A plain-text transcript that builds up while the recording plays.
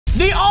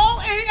The All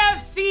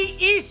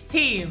AFC-East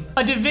Team,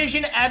 a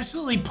division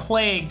absolutely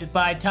plagued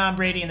by Tom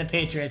Brady and the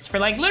Patriots for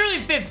like literally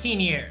 15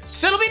 years.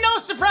 So it'll be no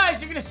surprise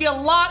you're gonna see a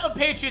lot of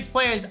Patriots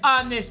players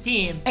on this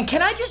team. And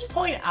can I just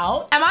point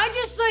out, am I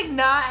just like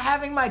not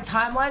having my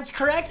timelines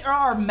correct, or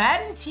are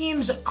Madden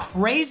teams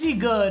crazy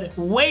good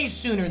way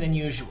sooner than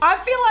usual? I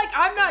feel like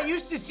I'm not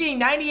used to seeing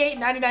 98,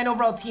 99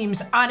 overall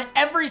teams on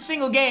every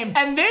single game,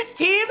 and this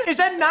team is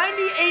at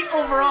 98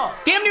 overall.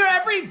 Damn near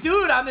every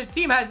dude on this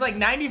team has like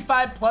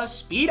 95 plus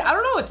speed. I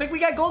don't know, it's like we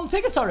got golden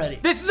tickets already.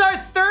 This is our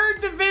third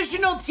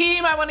divisional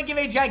team. I want to give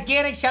a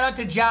gigantic shout out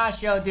to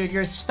Josh. Yo, dude,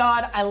 you're a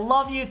stud. I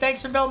love you.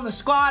 Thanks for building the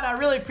squad. I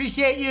really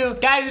appreciate you.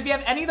 Guys, if you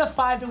have any of the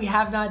 5 that we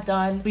have not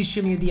done, please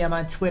shoot me a DM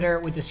on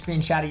Twitter with a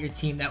screenshot of your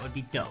team. That would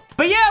be dope.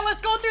 But yeah,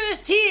 let's go through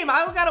this team.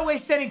 I don't gotta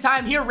waste any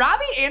time here.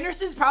 Robbie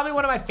Anderson is probably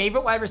one of my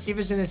favorite wide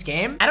receivers in this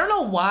game. I don't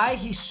know why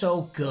he's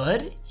so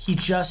good. He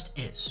just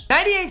is.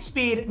 98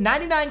 speed,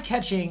 99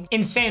 catching,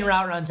 insane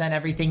route runs on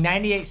everything,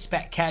 98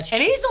 spec catch,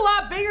 and he's a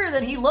lot bigger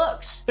than he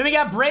looks. Then we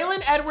got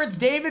Braylon Edwards,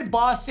 David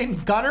Boston,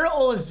 Gunnar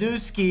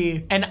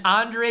Olszewski, and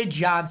Andre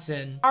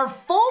Johnson. Our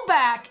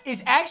fullback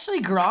is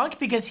actually Gronk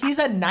because he's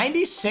a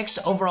 96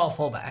 overall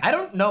fullback. I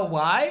don't know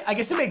why. I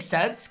guess it makes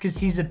sense because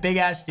he's a big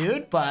ass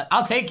dude, but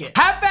I'll take it.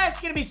 Halfback's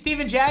gonna be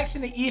Steven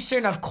Jackson, the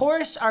Eastern. Of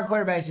course, our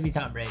quarterback's gonna be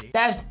Tom Brady.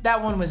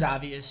 That one was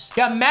obvious.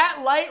 Got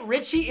Matt Light,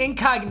 Richie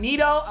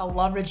Incognito. I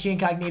love Richie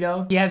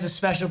Incognito. He has a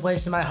special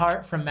place in my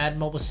heart from Madden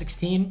Mobile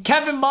 16.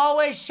 Kevin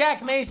Mulway,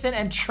 Shaq Mason,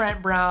 and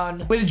Trent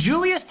Brown. With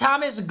Julius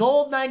Thomas,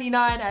 gold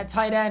 99 at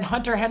tight end,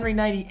 Hunter Henry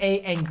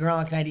 98, and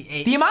Gronk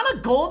 98. The amount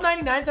of gold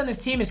 99s on this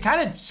team is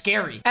kind of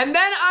scary. And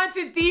then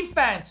onto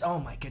defense. Oh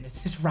my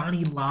goodness, this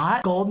Ronnie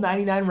Lott, gold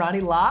 99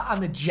 Ronnie Lott on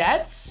the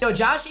Jets. Yo,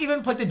 Josh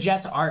even put the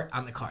Jets art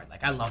on the card.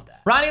 Like, I love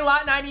that. Ronnie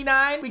Lott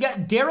 99. We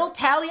got Daryl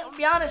Talley. I'll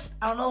be honest,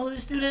 I don't know who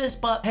this dude is,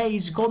 but hey,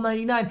 he's gold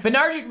 99.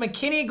 Benardrick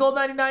McKinney, gold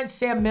 99.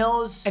 Sam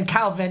Mills, and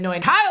Kyle Van Noy.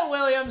 Kyle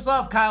Williams,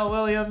 love Kyle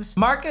Williams.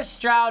 Marcus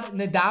Stroud,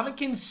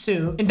 Ndamukong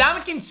Suh.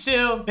 Ndamukong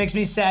Suh makes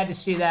me sad to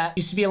see that.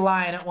 Used to be a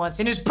Lion at once.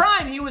 In his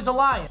prime, he was a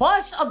Lion.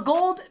 Plus a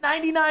gold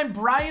 99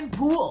 Brian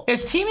Poole.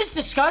 His team is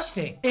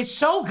disgusting. It's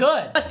so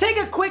good. Let's take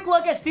a quick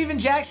look at Steven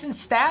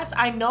Jackson's stats.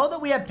 I know that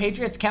we have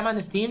Patriots chem on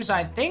this team, so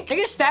I think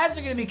his stats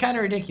are going to be kind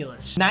of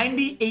ridiculous.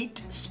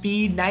 98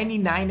 speed,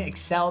 99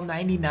 excel,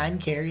 99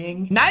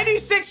 carrying,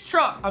 96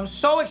 truck. I'm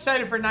so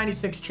excited for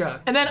 96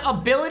 truck. And then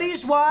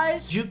abilities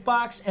wise,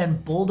 jukebox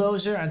and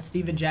bulldozer on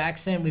Steven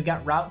Jackson. We've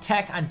got route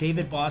tech on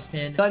David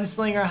Boston,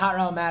 gunslinger, hot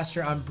route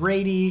master on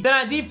Brady. Then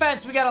on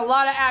defense, we got a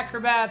lot of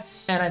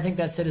acrobats, and I think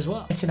that's it as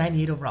well. It's a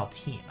 98 overall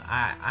team.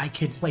 I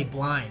could play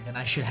blind, and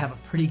I should have a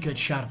pretty good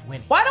shot of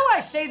winning. Why do I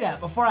say that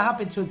before I hop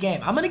into a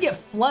game? I'm gonna get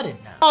flooded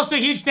now. Also, a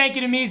huge thank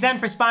you to Mizan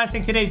for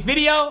sponsoring today's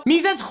video.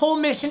 Mizan's whole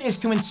mission is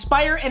to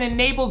inspire and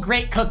enable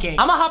great cooking.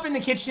 I'm gonna hop in the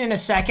kitchen in a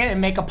second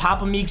and make a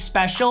Papa Meek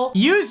special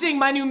using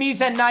my new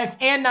Mizan knife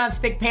and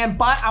non-stick pan,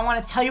 but I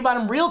want to tell you about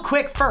them real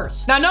quick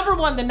first. Now, number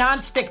one, the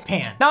non-stick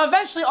pan. Now,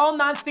 eventually, all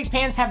non-stick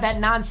pans have that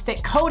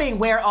non-stick coating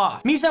wear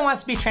off. Mizan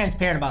wants to be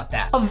transparent about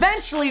that.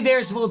 Eventually,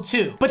 theirs will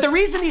too. But the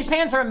reason these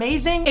pans are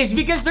amazing is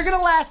because they're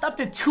gonna last up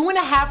to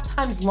 2.5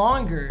 times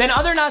longer than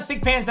other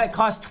non-stick pans that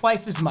cost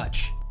twice as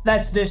much.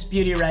 That's this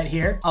beauty right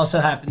here. Also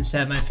happens to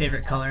have my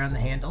favorite color on the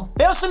handle.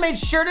 They also made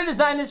sure to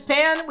design this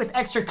pan with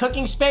extra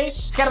cooking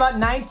space. It's got about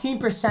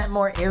 19%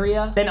 more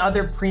area than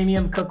other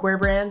premium cookware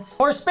brands.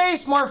 More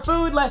space, more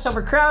food, less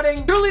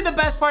overcrowding. Truly the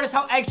best part is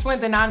how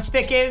excellent the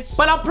non-stick is.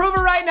 But I'll prove it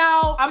right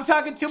now. I'm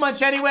talking too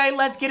much anyway.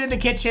 Let's get in the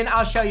kitchen.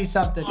 I'll show you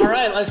something. All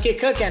right, let's get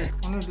cooking. I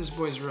wonder if this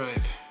boy's ripe.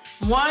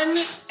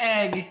 1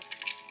 egg.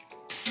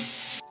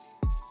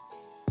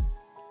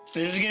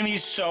 This is gonna be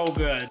so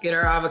good. Get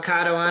our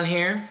avocado on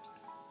here.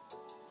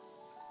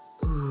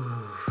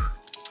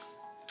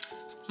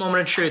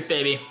 Moment of truth,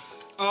 baby.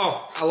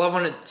 Oh, I love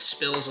when it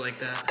spills like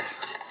that.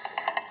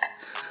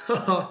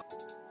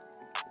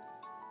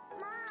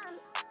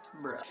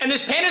 And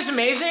this pan is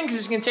amazing because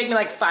it's gonna take me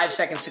like 5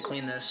 seconds to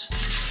clean this.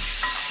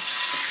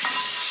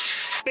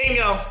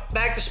 Bingo,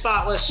 back to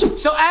spotless.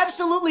 So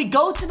absolutely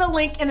go to the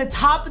link in the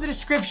top of the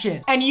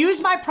description and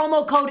use my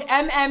promo code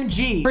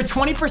MMG for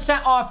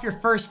 20% off your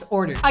first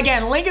order.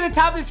 Again, link in the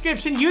top of the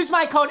description, use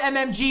my code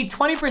MMG,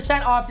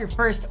 20% off your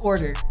first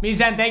order.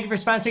 Mizan, thank you for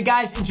sponsoring.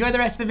 Guys, enjoy the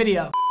rest of the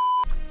video.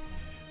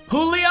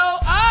 Julio,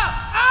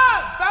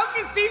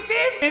 Falcons theme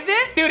team? Is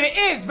it? Dude, it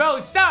is, bro.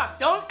 Stop.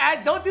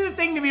 Don't do the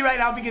thing to me right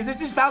now because this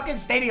is Falcon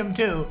Stadium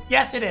too.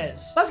 Yes, it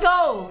is. Let's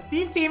go.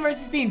 Theme team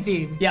versus theme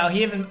team. Yo,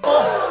 he even,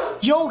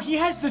 yo, he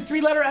has the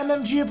 3-letter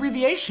MMG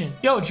abbreviation.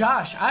 Yo,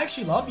 Josh, I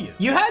actually love you.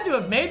 You had to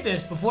have made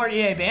this before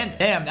EA banned it.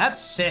 Damn, that's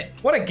sick.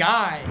 What a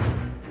guy.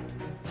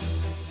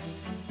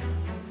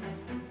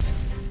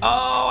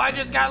 Oh, I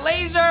just got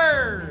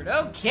lasered.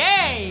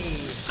 Okay.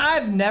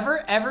 I've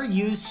never ever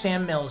used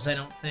Sam Mills, I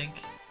don't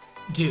think.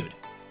 Dude,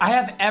 I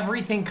have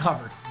everything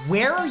covered.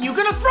 Where are you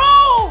gonna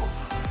throw?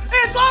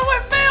 It's on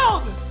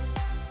Whitfield!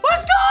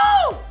 Let's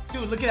go!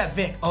 Dude, look at that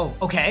Vic. Oh,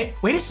 okay.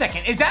 Wait a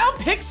second. Is that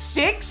a pick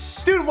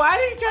 6? Dude, why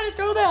did he try to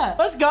throw that?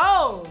 Let's go.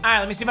 All right,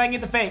 let me see if I can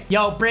get the fake.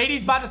 Yo,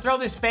 Brady's about to throw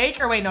this fake.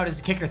 Or wait, no, does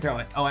the kicker throw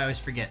it? Oh, I always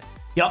forget.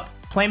 Yup.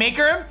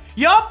 Playmaker him.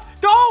 Yup.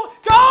 Go.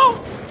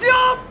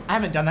 Yup. I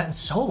haven't done that in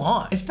so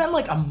long. It's been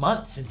like a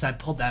month since I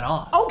pulled that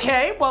off.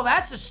 Okay, well,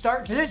 that's a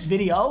start to this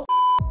video.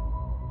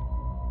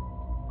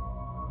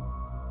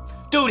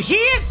 Dude, he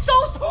is so...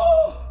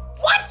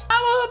 What?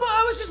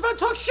 I was just about to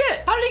talk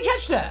shit. How did he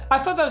catch that? I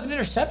thought that was an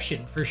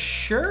interception for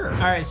sure. All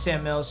right,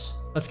 Sam Mills.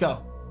 Let's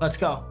go. Let's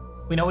go.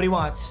 We know what he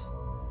wants.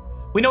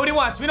 We know what he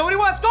wants. We know what he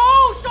wants.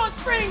 Go, Sean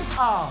Springs.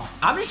 Oh,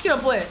 I'm just going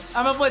to blitz.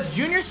 I'm going to blitz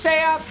Junior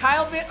Seau,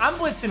 Kyle Vitt. I'm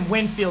blitzing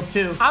Winfield,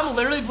 too. I'm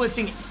literally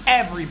blitzing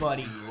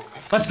everybody.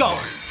 Let's go.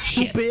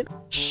 Shit.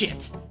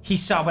 Shit. He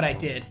saw what I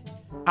did.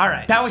 All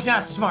right. That was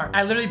not smart.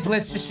 I literally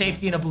blitzed to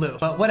safety in a blue,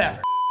 but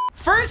whatever.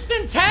 1st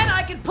and 10,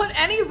 I can put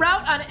any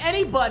route on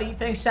anybody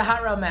thanks to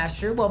Hot Route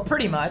Master. Well,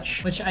 pretty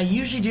much, which I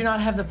usually do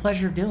not have the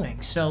pleasure of doing.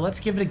 So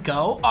let's give it a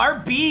go.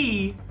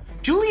 RB.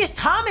 Julius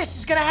Thomas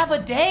is gonna have a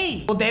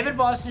day. Will David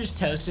Boston just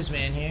toast his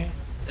man here?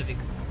 That'd be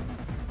cool.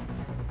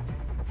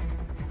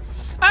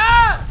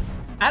 Ah!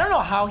 I don't know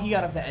how he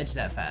got off the edge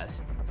that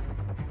fast.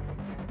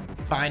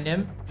 Find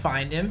him.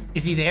 Find him.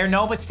 Is he there?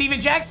 No, but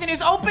Steven Jackson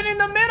is open in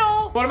the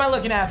middle. What am I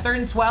looking at? 3rd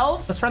and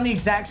 12? Let's run the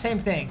exact same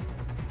thing.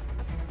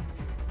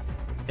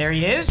 There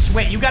he is.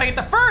 Wait, you gotta get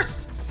the first.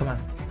 Come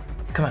on.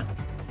 Come on.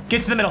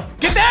 Get to the middle.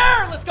 Get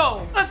there. Let's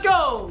go. Let's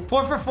go.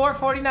 4 for 4,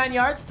 49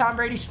 yards. Tom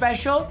Brady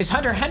special. Is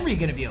Hunter Henry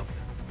gonna be open?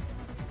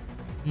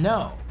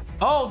 No.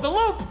 Oh, the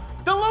loop.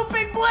 The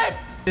looping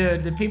blitz.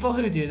 Dude, the people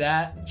who do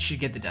that should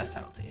get the death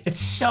penalty. It's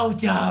so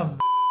dumb.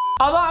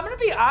 Although, I'm gonna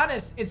be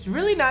honest, it's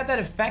really not that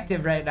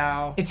effective right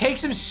now. It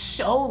takes him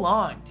so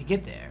long to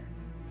get there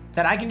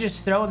that I can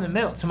just throw in the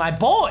middle to my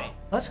boy.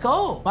 Let's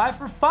go. 5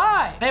 for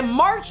 5. I'm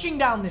marching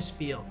down this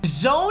field.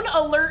 Zone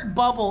alert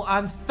bubble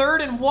on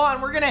 3rd and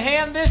 1. We're going to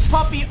hand this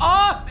puppy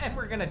off, and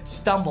we're going to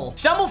stumble.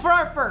 Stumble for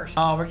our first.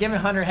 Oh, we're giving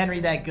Hunter Henry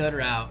that good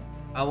route.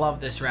 I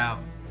love this route.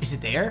 Is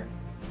it there?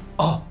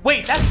 Oh,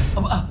 wait, that's...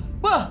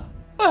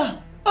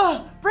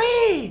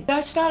 Brady!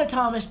 That's not a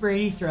Thomas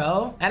Brady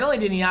throw. Not only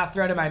did he not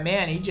throw to my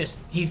man,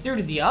 he threw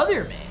to the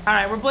other man. All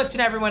right, we're blitzing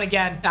everyone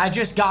again. I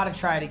just got to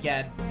try it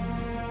again.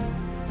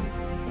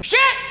 Shit!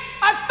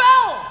 I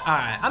fell! All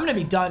right, I'm gonna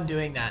be done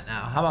doing that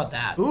now. How about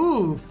that?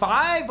 Ooh,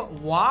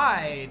 5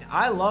 wide.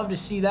 I love to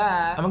see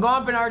that. I'm gonna go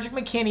on Bernard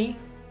McKinney.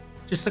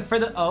 Just look for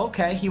the, oh,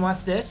 okay, he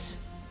wants this.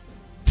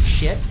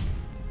 Shit.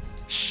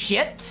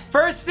 Shit.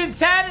 1st and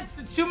 10, it's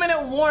the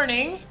 2-minute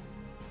warning.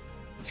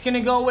 It's gonna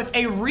go with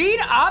a read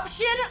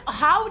option.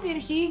 How did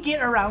he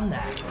get around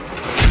that?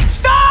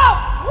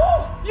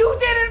 Stop! You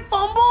didn't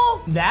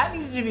fumble? That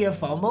needs to be a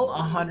fumble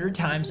 100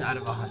 times out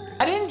of 100.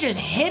 I didn't just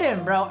hit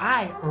him, bro.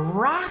 I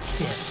rocked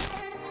him.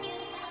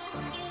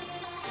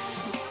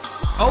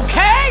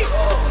 Okay.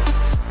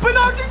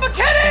 Bernard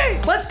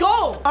McKinney. Let's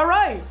go. All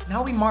right.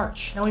 Now we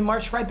march. Now we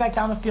march right back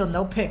down the field.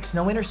 No picks,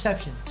 no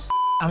interceptions.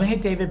 I'm gonna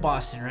hit David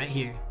Boston right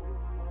here.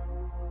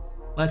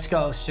 Let's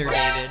go, Sir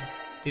David.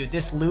 Dude,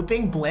 this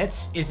looping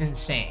blitz is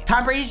insane.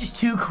 Tom Brady's just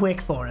too quick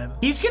for him.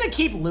 He's gonna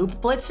keep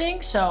loop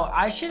blitzing, so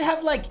I should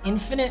have like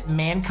infinite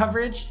man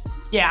coverage.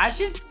 Yeah, I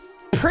should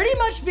pretty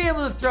much be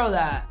able to throw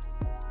that.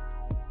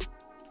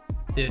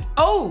 Dude.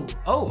 Oh,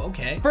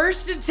 okay.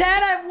 1st and 10,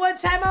 I have 1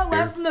 timeout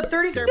left from the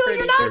 30. Dude,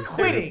 you're not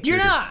quitting. You're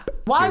not.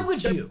 Why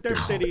would you?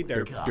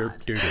 Oh, God.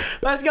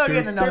 Let's go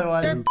get another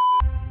one.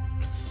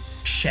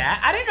 Shaz?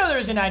 I didn't know there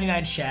was a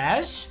 99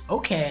 Shaz.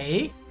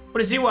 Okay. What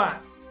does he want?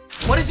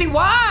 What does he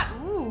want?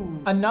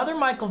 Ooh. Another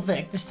Michael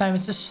Vick. This time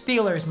it's a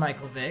Steelers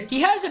Michael Vick.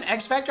 He has an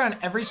X factor on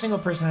every single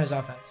person in his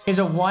offense. He has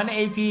a 1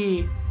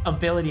 AP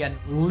ability on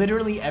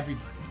literally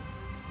everybody.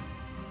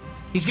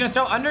 He's gonna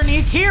throw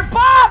underneath here.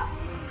 Bob!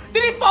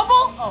 Did he fumble?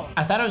 Oh,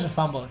 I thought it was a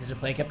fumble because the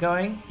play kept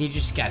going. He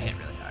just got hit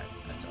really hard.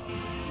 That's all.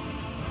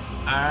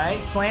 All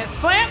right,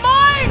 slant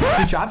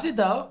mine! He dropped it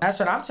though. That's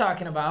what I'm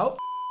talking about.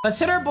 Let's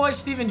hit our boy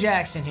Steven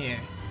Jackson here.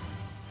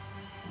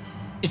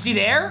 Is he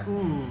there?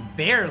 Ooh,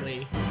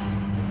 barely.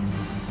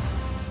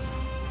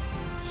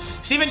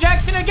 Steven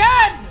Jackson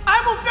again!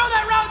 I will throw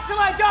that route until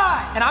I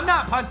die! And I'm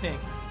not punting.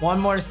 One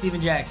more to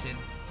Steven Jackson.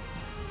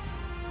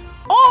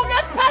 Oh,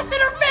 that's pass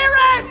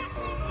interference!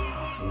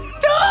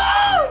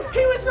 Dude!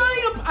 He was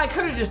running up. I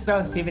could have just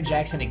thrown Steven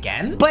Jackson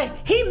again, but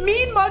he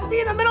mean mugged me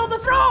in the middle of the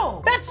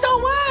throw. That's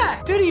so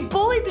whack. Dude, he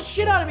bullied the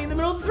shit out of me in the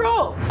middle of the throw.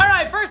 All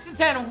right, 1st and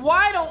 10.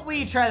 Why don't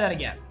we try that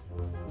again?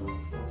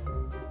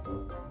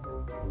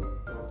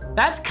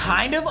 That's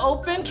kind of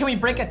open. Can we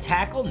break a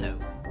tackle? No.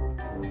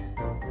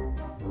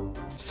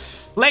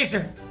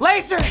 Laser.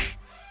 Damn it!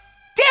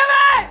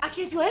 I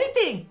can't do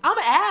anything. I'm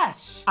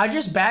ass. I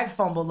just bag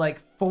fumbled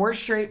like 4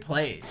 straight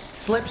plays.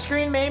 Slip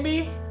screen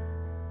maybe?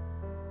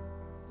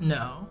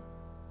 No.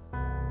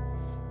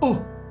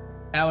 Ooh,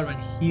 that would have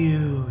been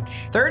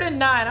huge. 3rd and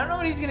 9. I don't know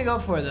what he's gonna go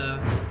for though.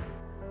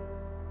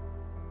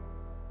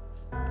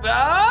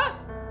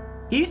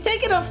 He's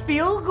taking a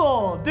field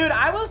goal. Dude,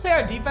 I will say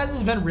our defense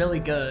has been really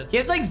good. He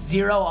has like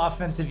 0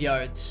 offensive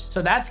yards.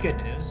 So that's good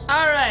news.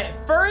 All right,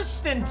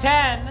 1st and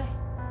 10.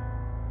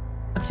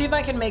 Let's see if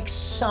I can make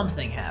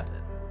something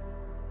happen.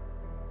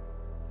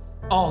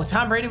 Oh,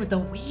 Tom Brady with the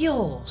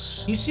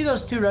wheels. You see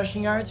those 2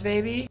 rushing yards,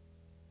 baby?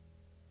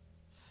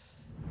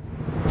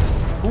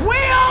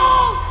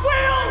 Wheels!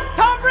 Wheels!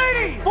 Tom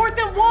Brady! 4th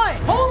and 1.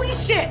 Holy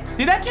shit.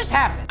 Did that just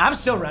happen? I'm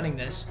still running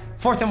this.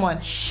 4th and 1.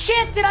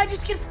 Shit, did I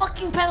just get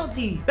fucking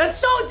penalty? That's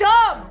so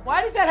dumb.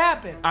 Why does that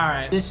happen? All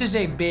right, this is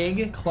a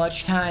big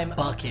clutch time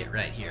bucket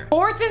right here.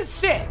 4th and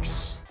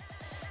 6.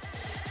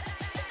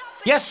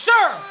 Yes,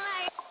 sir.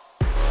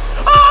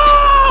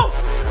 Oh!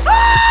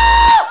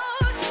 Oh!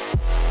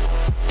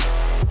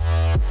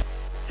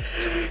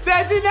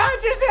 That did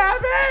not just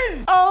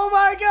happen. Oh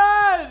my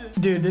God.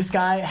 Dude, this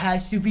guy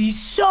has to be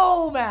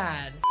so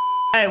mad.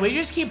 Hey, we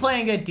just keep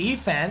playing good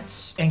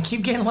defense and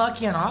keep getting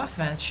lucky on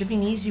offense. Should be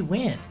an easy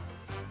win.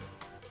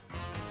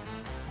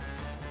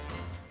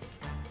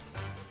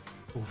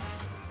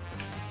 Oof.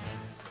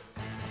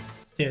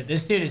 Dude,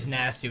 this dude is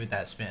nasty with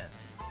that spin.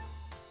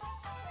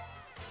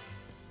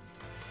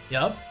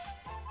 Yup.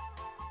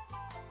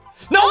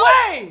 No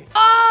way!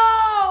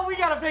 Oh, we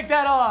gotta pick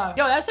that off.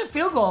 Yo, that's a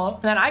field goal.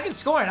 Then I can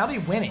score and I'll be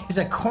winning. Is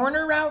a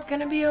corner route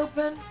gonna be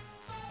open?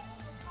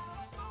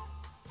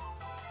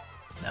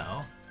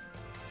 No.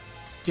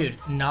 Dude,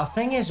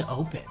 nothing is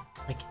open.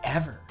 Like,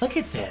 ever. Look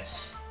at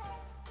this.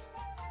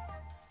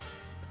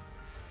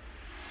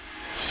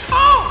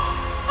 Oh!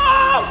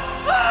 Oh!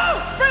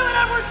 Oh! Braylon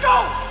Edwards,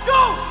 go!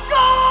 Go! Go!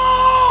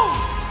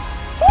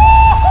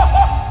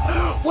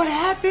 What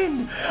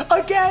happened?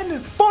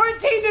 Again,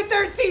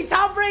 14-13.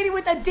 Tom Brady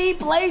with a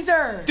deep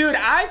laser. Dude,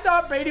 I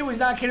thought Brady was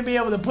not going to be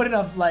able to put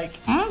enough, like,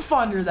 oomph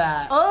under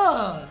that.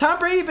 Tom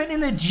Brady been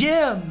in the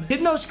gym,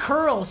 hitting those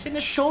curls, hitting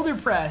the shoulder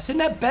press, hitting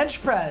that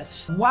bench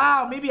press.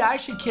 Wow, maybe I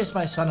should kiss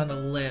my son on the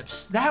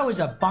lips. That was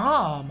a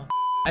bomb.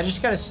 I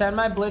just got to send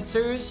my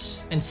blitzers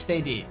and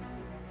stay deep.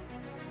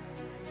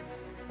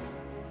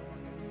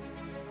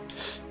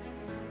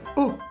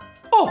 Oh,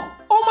 oh,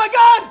 oh my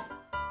God.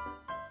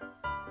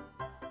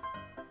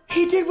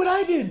 He did what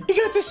I did. He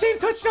got the same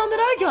touchdown that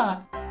I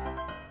got.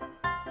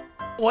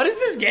 What is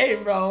this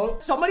game, bro?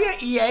 Somebody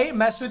at EA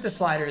messed with the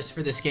sliders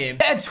for this game.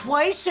 And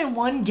twice in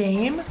one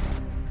game.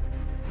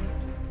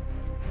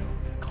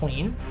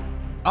 Clean.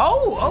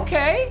 Oh,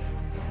 okay.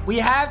 We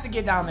have to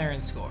get down there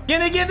and score.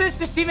 Gonna give this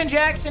to Steven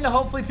Jackson to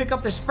hopefully pick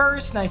up this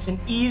first. Nice and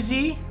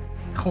easy.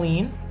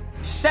 Clean.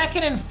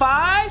 2nd and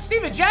 5.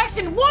 Steven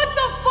Jackson, what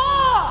the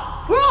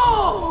fuck?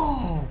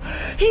 Bro!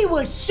 He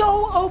was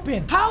so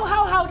open.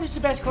 How does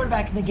the best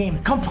quarterback in the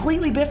game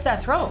completely biff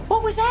that throw?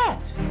 What was that?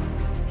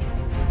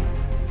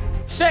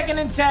 2nd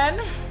and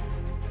 10.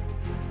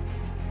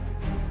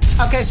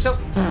 Okay, so...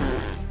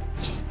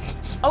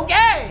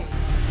 Okay.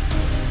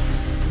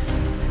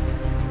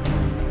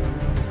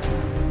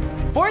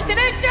 4th and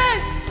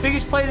inches.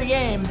 Biggest play of the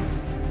game.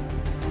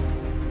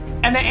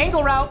 And the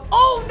angle route.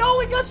 Oh,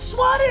 no, it got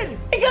swatted.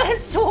 It got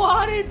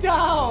swatted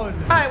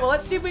down. All right, well,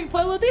 let's see if we can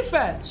play a little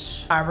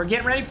defense. All right, we're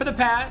getting ready for the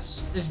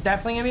pass. This is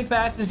definitely going to be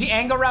pass. This is the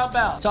angle route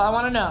bell. That's all I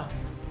want to know.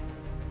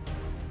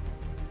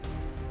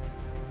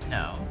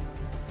 No.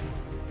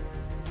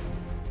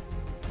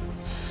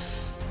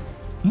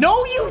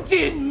 No, you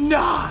did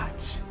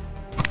not.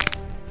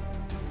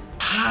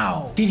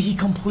 How did he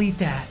complete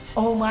that?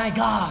 Oh, my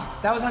God.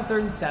 That was on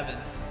 3rd and 7.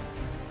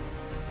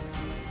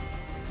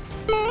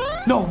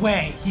 No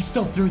way. He's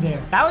still through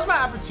there. That was my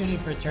opportunity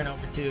for a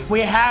turnover, too.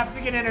 We have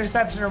to get an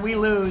interception or we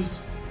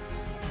lose.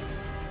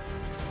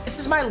 This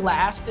is my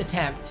last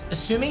attempt,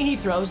 assuming he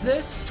throws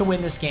this, to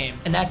win this game.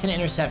 And that's an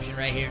interception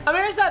right here. I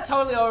mean, it's not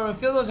totally over, but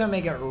field goals are going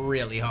to make it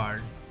really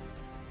hard.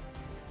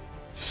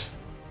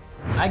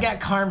 I got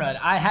karma.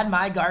 I had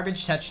my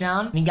garbage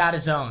touchdown, and he got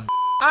his own.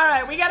 All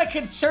right, we got to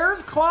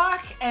conserve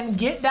clock and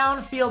get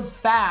downfield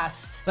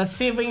fast. Let's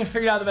see if we can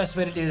figure out the best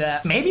way to do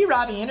that. Maybe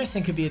Robbie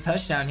Anderson could be a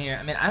touchdown here.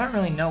 I mean, I don't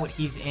really know what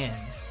he's in.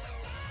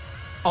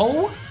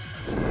 Oh,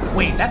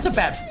 wait, that's a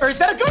bad, or is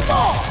that a good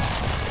ball?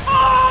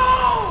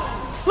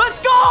 Oh, let's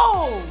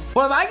go.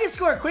 Well, if I can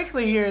score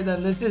quickly here,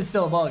 then this is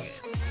still a ball game.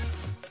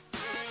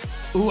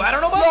 Ooh, I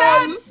don't know about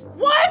that.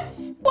 What?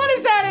 What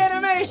is that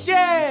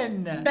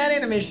animation? That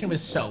animation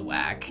was so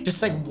whack.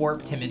 Just like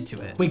warped him into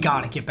it. We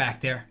gotta get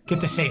back there.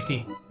 Get the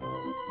safety.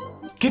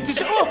 Get this.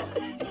 Oh,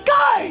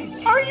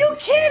 guys, are you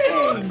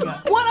kidding?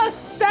 What a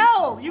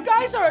sell. You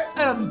guys are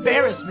an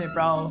embarrassment,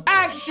 bro.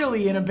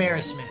 Actually an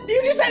embarrassment.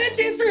 You just had a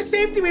chance for a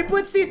safety. We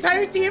blitzed the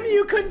entire team and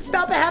you couldn't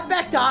stop a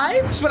halfback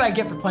dive. This is what I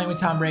get for playing with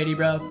Tom Brady,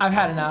 bro. I've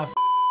had enough.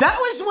 That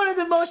was one of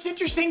the most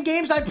interesting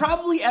games I've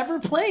probably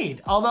ever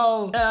played.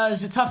 Although, it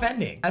was a tough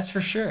ending. That's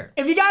for sure.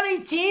 If you got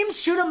any teams,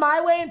 shoot them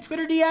my way in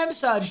Twitter DMs.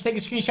 Just take a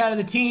screenshot of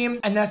the team.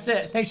 And that's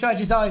it. Thanks so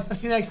much as always. I'll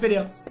see you in the next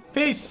video.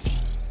 Peace.